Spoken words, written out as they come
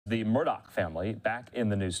the Murdaugh family back in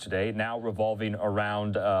the news today, now revolving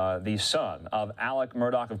around the son of Alec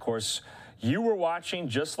Murdaugh. Of course, you were watching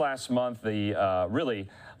just last month the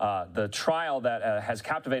the trial that has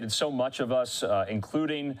captivated so much of us,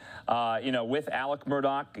 including, with Alec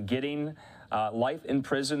Murdaugh getting life in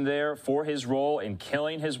prison there for his role in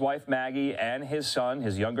killing his wife Maggie and his son,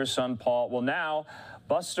 his younger son Paul. Well, now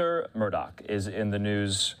Buster Murdaugh is in the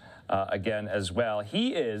news again as well. He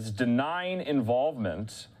is denying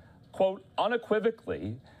involvement, quote,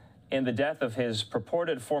 unequivocally, in the death of his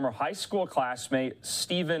purported former high school classmate,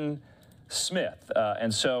 Stephen Smith.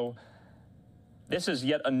 And so this is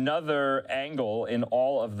yet another angle in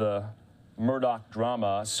all of the Murdaugh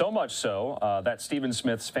drama, so much so that Stephen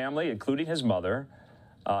Smith's family, including his mother,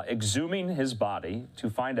 exhuming his body to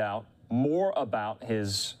find out more about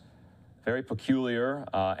his very peculiar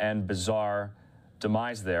and bizarre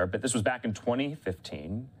demise there. But this was back in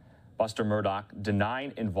 2015. Buster Murdaugh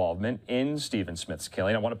denying involvement in Stephen Smith's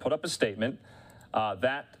killing. I want to put up a statement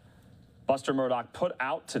that Buster Murdaugh put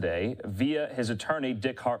out today via his attorney,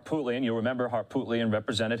 Dick Harpootlian. You'll remember Harpootlian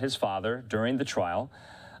represented his father during the trial.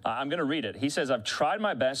 I'm going to read it. He says, "I've tried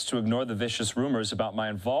my best to ignore the vicious rumors about my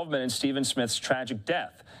involvement in Stephen Smith's tragic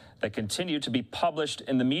death that continue to be published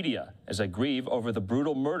in the media as I grieve over the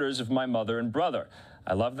brutal murders of my mother and brother.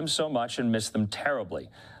 I love them so much and miss them terribly.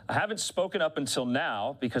 I haven't spoken up until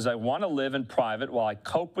now because I want to live in private while I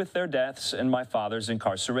cope with their deaths and my father's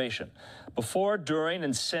incarceration. Before, during,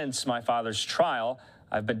 and since my father's trial,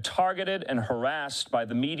 I've been targeted and harassed by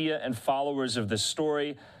the media and followers of this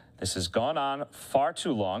story. This has gone on far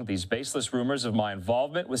too long. These baseless rumors of my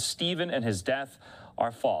involvement with Stephen and his death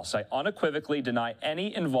are false. I unequivocally deny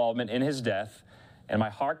any involvement in his death, and my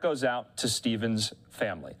heart goes out to Stephen's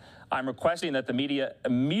family. I'm requesting that the media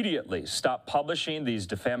immediately stop publishing these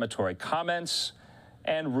defamatory comments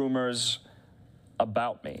and rumors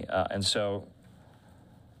about me." And so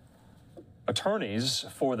attorneys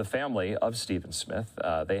for the family of Stephen Smith,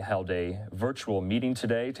 they held a virtual meeting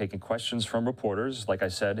today, taking questions from reporters. Like I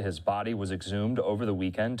said, his body was exhumed over the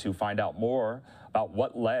weekend to find out more about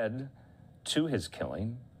what led to his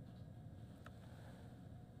killing.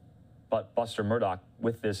 But Buster Murdaugh,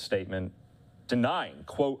 with this statement, denying,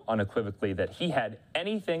 quote, unequivocally, that he had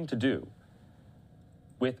anything to do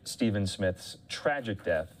with Stephen Smith's tragic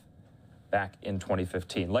death back in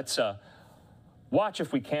 2015. Let's watch,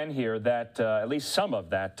 if we can, here that at least some of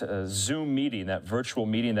that Zoom meeting, that virtual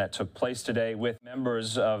meeting that took place today with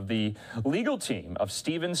members of the legal team of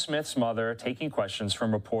Stephen Smith's mother, taking questions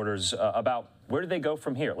from reporters about where do they go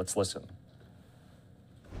from here. Let's listen.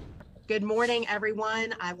 Good morning,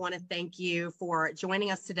 everyone. I want to thank you for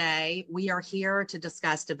joining us today. We are here to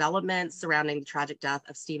discuss developments surrounding the tragic death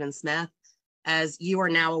of Stephen Smith. As you are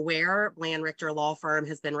now aware, Bland Richter Law Firm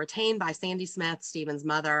has been retained by Sandy Smith, Stephen's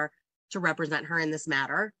mother, to represent her in this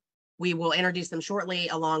matter. We will introduce them shortly,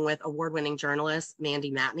 along with award-winning journalist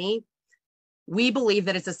Mandy Matney. We believe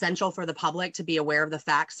that it's essential for the public to be aware of the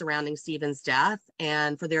facts surrounding Stephen's death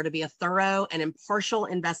and for there to be a thorough and impartial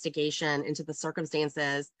investigation into the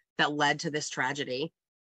circumstances that led to this tragedy.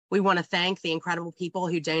 We want to thank the incredible people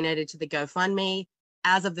who donated to the GoFundMe.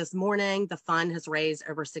 As of this morning, the fund has raised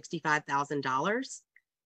over $65,000.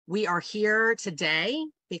 We are here today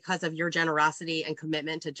because of your generosity and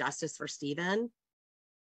commitment to justice for Stephen.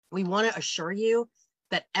 We want to assure you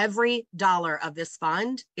that every dollar of this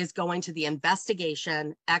fund is going to the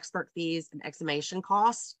investigation, expert fees, and exhumation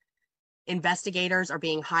costs. Investigators are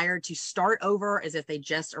being hired to start over as if they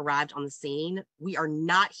just arrived on the scene. We are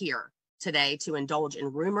not here today to indulge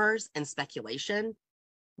in rumors and speculation.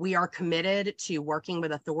 We are committed to working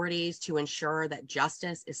with authorities to ensure that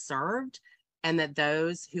justice is served and that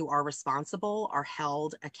those who are responsible are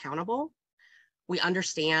held accountable. We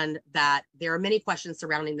understand that there are many questions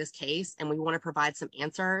surrounding this case, and we want to provide some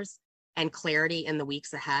answers and clarity in the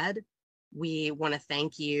weeks ahead. We want to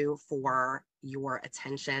thank you for your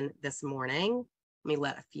attention this morning. Let me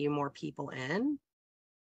let a few more people in.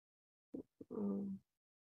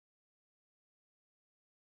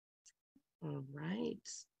 All right.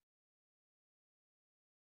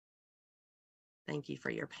 Thank you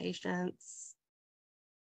for your patience.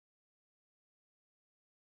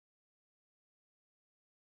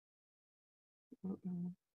 A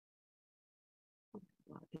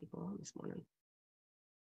lot of people on this morning.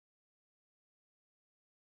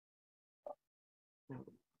 No.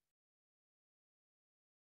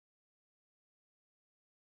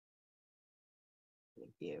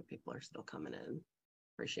 Thank you. People are still coming in.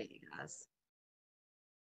 Appreciate you guys.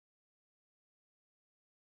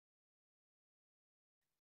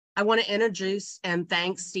 I want to introduce and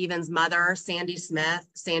thank Stephen's mother, Sandy Smith.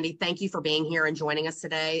 Sandy, thank you for being here and joining us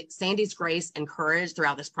today. Sandy's grace and courage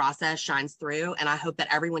throughout this process shines through, and I hope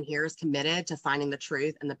that everyone here is committed to finding the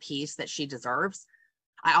truth and the peace that she deserves.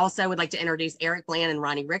 I also would like to introduce Eric Bland and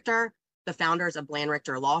Ronnie Richter, the founders of Bland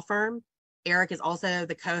Richter Law Firm. Eric is also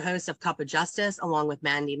the co-host of Cup of Justice, along with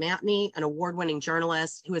Mandy Matney, an award-winning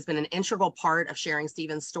journalist who has been an integral part of sharing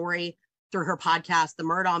Stephen's story through her podcast, The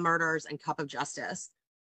Murdaugh Murders and Cup of Justice.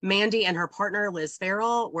 Mandy and her partner, Liz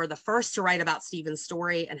Farrell, were the first to write about Stephen's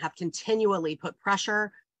story and have continually put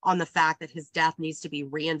pressure on the fact that his death needs to be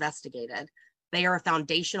reinvestigated. They are a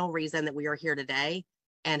foundational reason that we are here today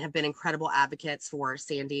and have been incredible advocates for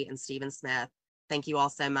Sandy and Stephen Smith. Thank you all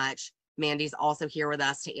so much. Mandy's also here with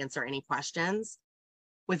us to answer any questions.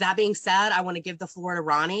 With that being said, I want to give the floor to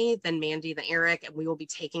Ronnie, then Mandy, then Eric, and we will be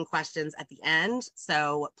taking questions at the end.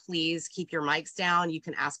 So please keep your mics down. You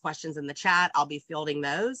can ask questions in the chat. I'll be fielding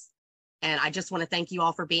those. And I just want to thank you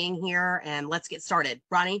all for being here, and let's get started.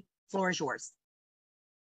 Ronnie, floor is yours.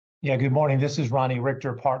 Yeah, good morning. This is Ronnie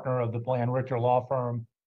Richter, partner of the Bland Richter Law Firm.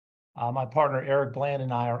 My partner, Eric Bland,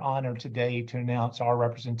 and I are honored today to announce our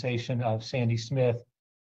representation of Sandy Smith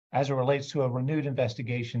as it relates to a renewed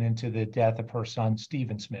investigation into the death of her son,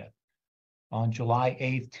 Stephen Smith. On July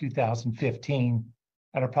 8th, 2015,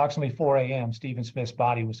 at approximately 4 a.m., Stephen Smith's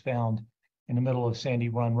body was found in the middle of Sandy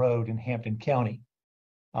Run Road in Hampton County.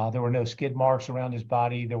 There were no skid marks around his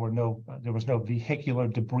body. There was no vehicular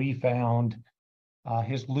debris found.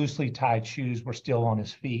 His loosely tied shoes were still on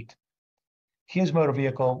his feet. His motor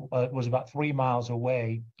vehicle was about 3 miles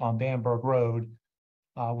away on Bamberg Road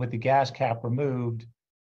with the gas cap removed.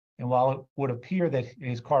 And while it would appear that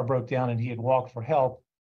his car broke down and he had walked for help,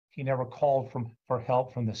 he never called for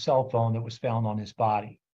help from the cell phone that was found on his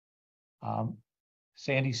body.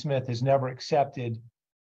 Sandy Smith has never accepted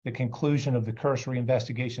the conclusion of the cursory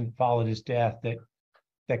investigation that followed his death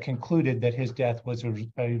that concluded that his death was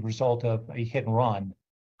a result of a hit and run.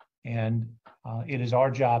 And it is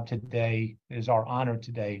our job today, it is our honor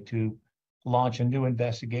today to launch a new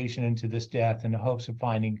investigation into this death in the hopes of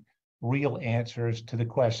finding real answers to the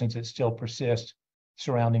questions that still persist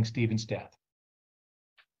surrounding Stephen's death.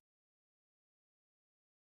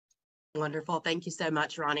 Wonderful. Thank you so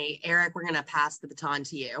much, Ronnie. Eric, we're going to pass the baton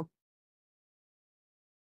to you.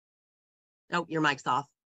 Oh, your mic's off.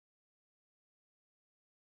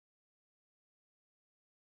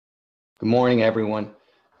 Good morning, everyone.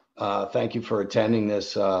 Thank you for attending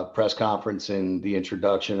this press conference and the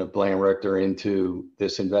introduction of Bland Richter into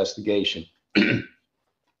this investigation.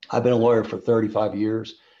 I've been a lawyer for 35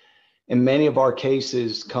 years, and many of our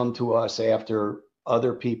cases come to us after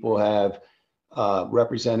other people have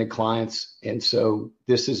represented clients. And so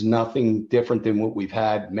this is nothing different than what we've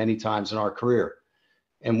had many times in our career.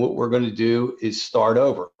 And what we're going to do is start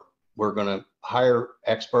over. We're going to hire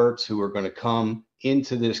experts who are going to come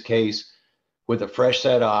into this case with a fresh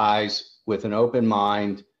set of eyes, with an open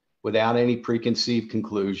mind, without any preconceived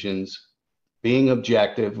conclusions, being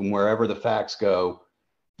objective, and wherever the facts go,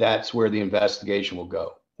 that's where the investigation will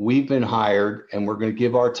go. We've been hired, and we're going to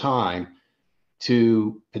give our time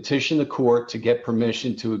to petition the court to get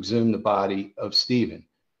permission to exhume the body of Stephen.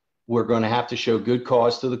 We're going to have to show good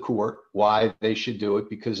cause to the court why they should do it,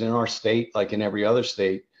 because in our state, like in every other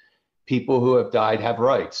state, people who have died have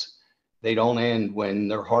rights. They don't end when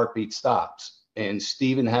their heartbeat stops. And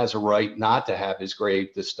Stephen has a right not to have his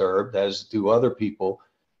grave disturbed, as do other people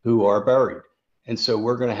who are buried. And so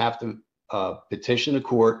we're going to have to petition the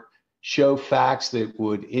court, show facts that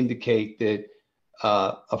would indicate that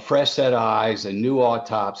a fresh set of eyes, a new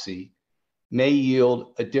autopsy may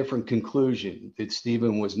yield a different conclusion, that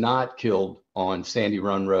Stephen was not killed on Sandy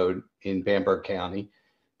Run Road in Bamberg County,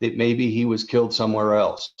 that maybe he was killed somewhere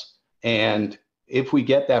else. And if we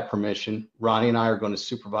get that permission, Ronnie and I are going to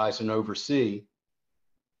supervise and oversee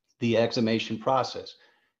the exhumation process,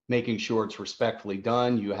 making sure it's respectfully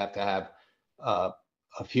done. You have to have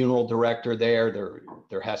a funeral director there.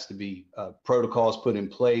 There has to be protocols put in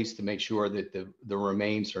place to make sure that the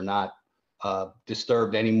remains are not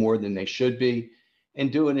disturbed any more than they should be,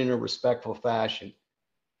 and do it in a respectful fashion.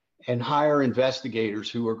 And hire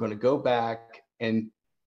investigators who are going to go back and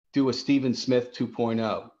do a Stephen Smith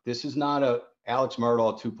 2.0. This is not a Alex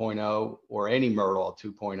Murdaugh 2.0 or any Murdaugh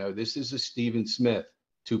 2.0. This is a Stephen Smith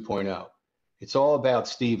 2.0. It's all about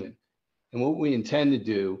Stephen. And what we intend to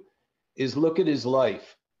do is look at his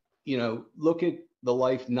life. You know, look at the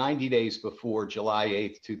life 90 days before July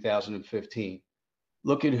 8th, 2015.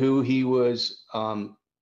 Look at who he was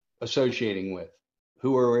associating with.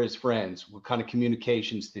 Who were his friends? What kind of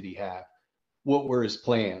communications did he have? What were his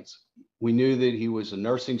plans? We knew that he was a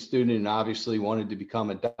nursing student and obviously wanted to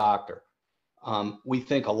become a doctor. We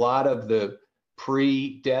think a lot of the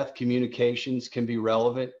pre-death communications can be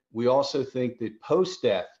relevant. We also think that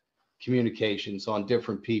post-death communications on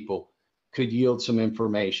different people could yield some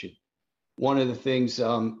information. One of the things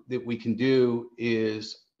that we can do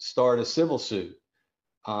is start a civil suit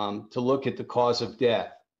to look at the cause of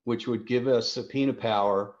death, which would give us subpoena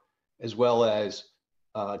power as well as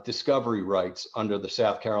discovery rights under the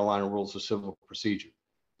South Carolina Rules of Civil Procedure.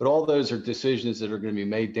 But all those are decisions that are going to be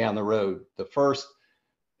made down the road. The first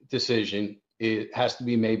decision, it has to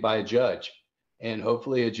be made by a judge. And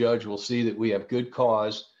hopefully a judge will see that we have good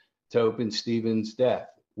cause to open Stephen's death.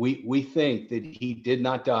 We think that he did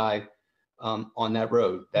not die on that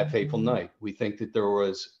road that fateful night. We think that there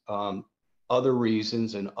was other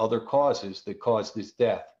reasons and other causes that caused his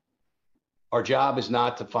death. Our job is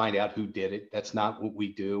not to find out who did it. That's not what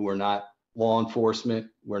we do. We're not law enforcement.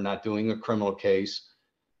 We're not doing a criminal case.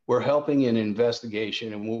 We're helping in an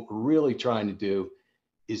investigation, and what we're really trying to do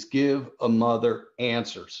is give a mother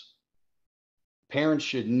answers. Parents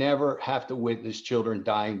should never have to witness children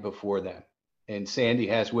dying before them, and Sandy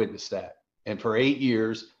has witnessed that. And for 8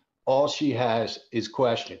 years, all she has is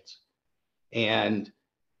questions. And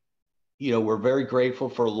you know, we're very grateful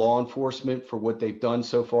for law enforcement for what they've done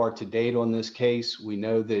so far to date on this case. We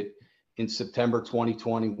know that in September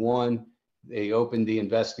 2021, they opened the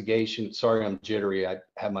investigation. Sorry, I'm jittery. I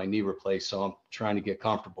had my knee replaced, so I'm trying to get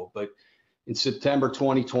comfortable. But in September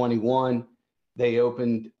 2021, they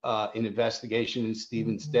opened an investigation into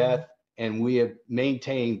Stephen's death, and we have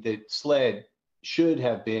maintained that SLED should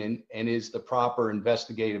have been and is the proper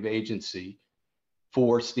investigative agency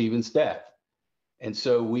for Stephen's death. And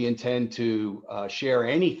so we intend to share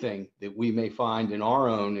anything that we may find in our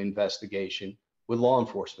own investigation with law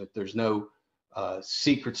enforcement. There's no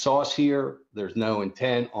secret sauce here. There's no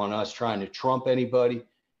intent on us trying to trump anybody.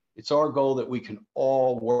 It's our goal that we can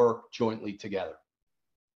all work jointly together.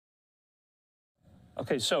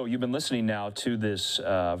 Okay, so you've been listening now to this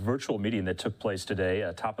virtual meeting that took place today,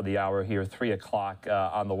 top of the hour here, 3 o'clock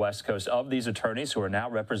on the West Coast, of these attorneys who are now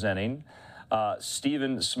representing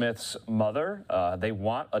Stephen Smith's mother. They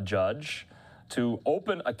want a judge to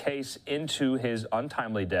open a case into his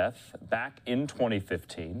untimely death back in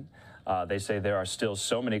 2015. They say there are still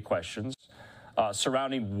so many questions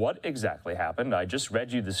surrounding what exactly happened. I just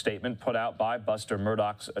read you the statement put out by Buster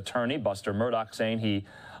Murdaugh's attorney, Buster Murdaugh, saying he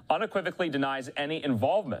unequivocally denies any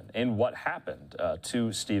involvement in what happened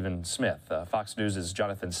to Stephen Smith. Fox News'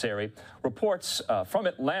 Jonathan Seri reports from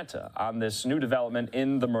Atlanta on this new development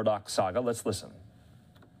in the Murdaugh saga. Let's listen.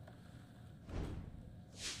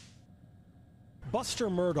 Buster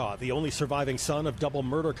Murdaugh, the only surviving son of double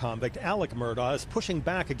murder convict Alec Murdaugh, is pushing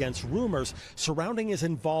back against rumors surrounding his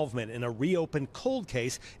involvement in a reopened cold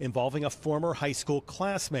case involving a former high school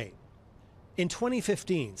classmate. In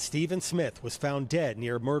 2015, Stephen Smith was found dead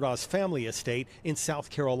near Murdaugh's family estate in South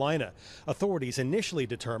Carolina. Authorities initially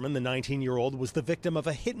determined the 19-year-old was the victim of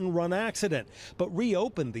a hit-and-run accident, but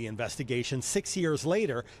reopened the investigation 6 years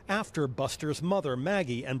later after Buster's mother,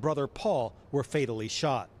 Maggie, and brother Paul were fatally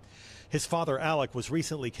shot. His father, Alec, was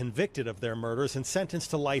recently convicted of their murders and sentenced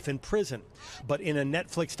to life in prison. But in a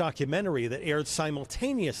Netflix documentary that aired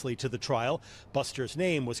simultaneously to the trial, Buster's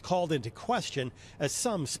name was called into question as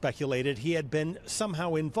some speculated he had been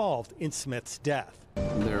somehow involved in Smith's death.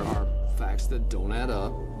 There are facts that don't add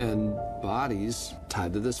up and bodies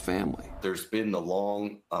tied to this family. There's been the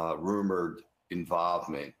long rumored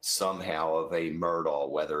involvement somehow of a Murdaugh,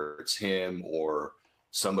 whether it's him or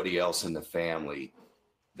somebody else in the family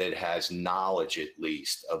that has knowledge, at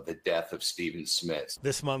least, of the death of Stephen Smith.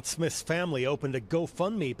 This month, Smith's family opened a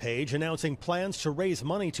GoFundMe page announcing plans to raise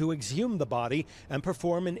money to exhume the body and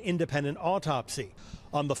perform an independent autopsy.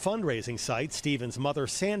 On the fundraising site, Stephen's mother,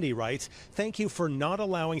 Sandy, writes, "Thank you for not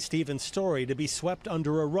allowing Stephen's story to be swept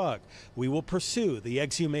under a rug. We will pursue the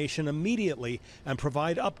exhumation immediately and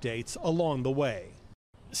provide updates along the way."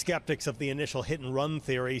 Skeptics of the initial hit-and-run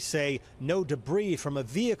theory say no debris from a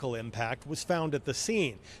vehicle impact was found at the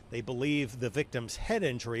scene. They believe the victim's head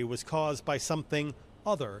injury was caused by something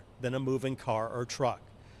other than a moving car or truck.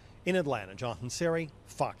 In Atlanta, Jonathan Seri,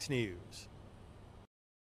 Fox News.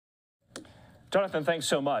 Jonathan, thanks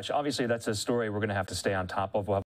so much. Obviously, that's a story we're going to have to stay on top of. We'll have